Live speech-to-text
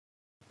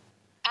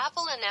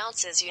Apple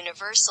announces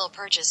universal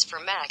purchase for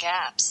Mac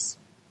apps.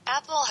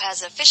 Apple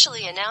has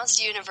officially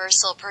announced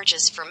universal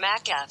purchase for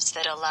Mac apps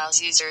that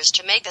allows users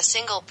to make a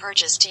single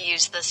purchase to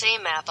use the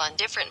same app on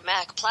different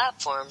Mac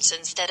platforms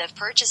instead of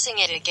purchasing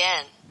it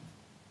again.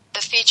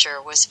 The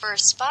feature was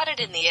first spotted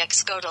in the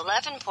Xcode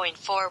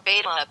 11.4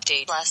 beta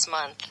update last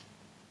month.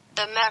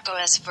 The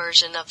macOS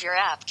version of your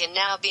app can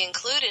now be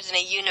included in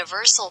a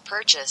universal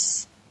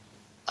purchase,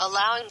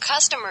 allowing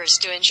customers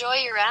to enjoy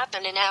your app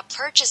and in-app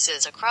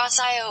purchases across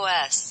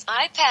iOS,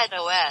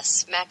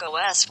 iPadOS,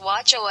 macOS,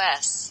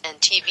 watchOS, and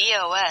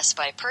tvOS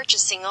by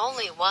purchasing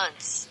only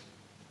once.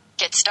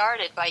 Get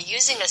started by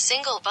using a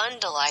single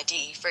bundle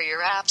ID for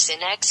your apps in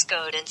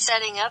Xcode and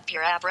setting up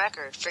your app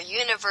record for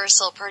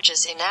universal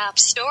purchase in App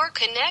Store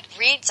Connect,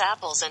 reads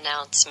Apple's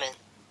announcement.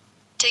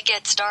 To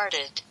get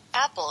started,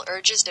 Apple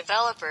urges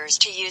developers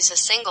to use a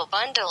single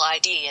bundle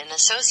ID and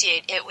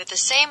associate it with the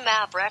same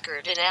app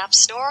record in App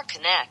Store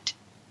Connect.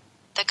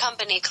 The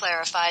company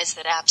clarifies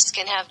that apps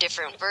can have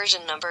different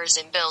version numbers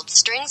and build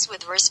strings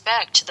with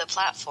respect to the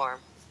platform.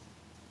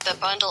 The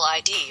bundle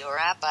ID or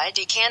app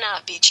ID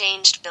cannot be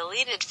changed or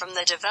deleted from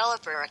the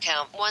developer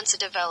account once a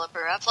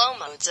developer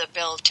uploads a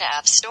build to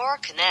App Store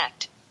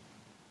Connect.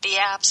 The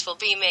apps will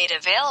be made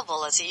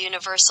available as a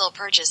universal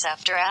purchase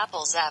after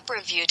Apple's app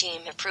review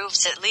team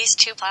approves at least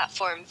 2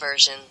 platform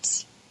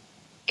versions.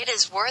 It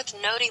is worth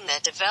noting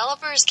that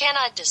developers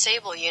cannot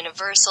disable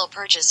universal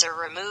purchase or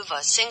remove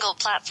a single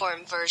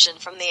platform version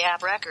from the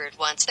app record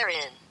once they're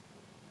in.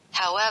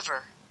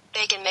 However,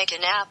 they can make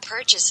in-app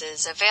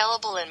purchases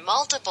available in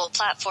multiple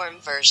platform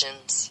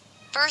versions.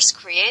 First,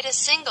 create a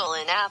single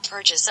in-app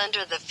purchase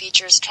under the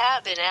Features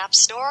tab in App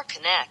Store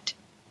Connect.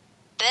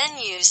 Then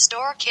use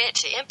StoreKit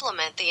to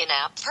implement the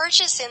in-app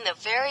purchase in the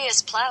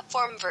various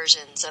platform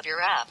versions of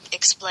your app,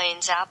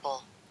 explains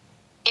Apple.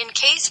 In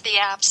case the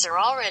apps are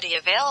already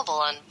available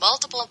on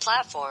multiple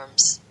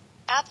platforms,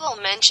 Apple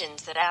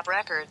mentions that app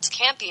records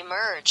can't be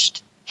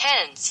merged.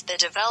 Hence, the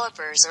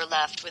developers are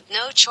left with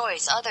no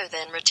choice other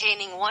than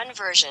retaining one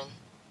version,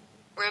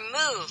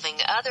 removing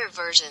other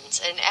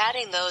versions and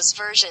adding those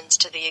versions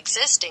to the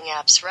existing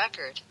app's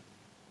record.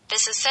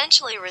 This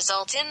essentially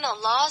results in the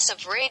loss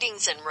of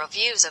ratings and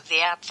reviews of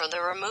the app from the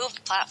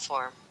removed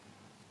platform.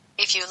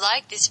 If you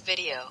like this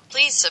video,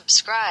 please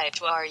subscribe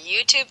to our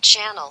YouTube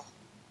channel.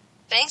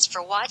 Thanks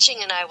for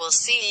watching and I will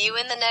see you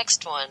in the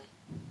next one.